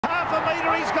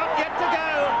leader, he's got yet to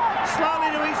go.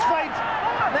 Slowly to his feet.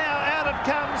 Now out it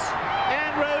comes.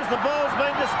 Andrews, the ball's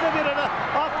been distributed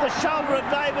off the shoulder of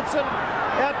Davidson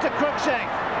out to Cruikshank.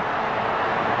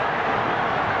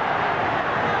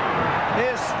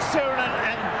 Here's Sironen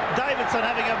and Davidson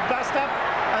having a bust-up,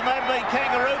 and they've been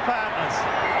kangaroo partners.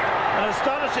 An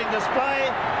astonishing display.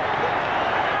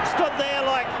 Stood there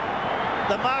like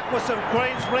the Marquis of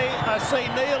Queensbury. I see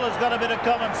Neil has got a bit of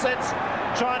common sense,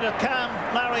 trying to calm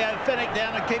Mario Fenwick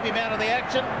down and keep him out of the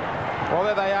action. Well,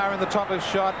 there they are in the top of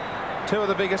shot. Two of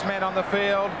the biggest men on the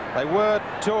field. They were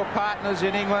tour partners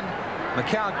in England.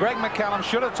 Greg McCallum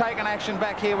should have taken action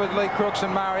back here with Lee Crooks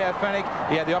and Mario Fenwick.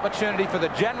 He had the opportunity for the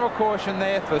general caution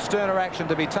there for sterner action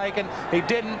to be taken. He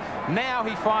didn't. Now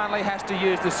he finally has to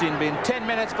use the sin bin. 10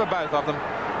 minutes for both of them.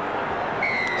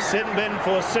 Sin bin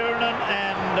for Sironen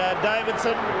and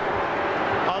Davidson.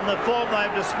 On the form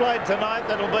they've displayed tonight,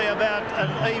 that'll be about an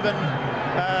even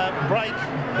break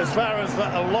as far as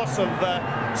a loss of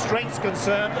strength's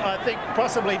concerned. I think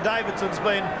possibly Davidson's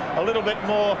been a little bit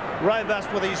more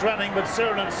robust with his running, but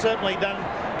Sironen's certainly done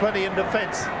plenty in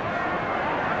defence.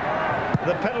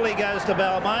 The penalty goes to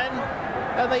Balmain,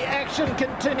 and the action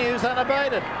continues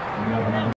unabated.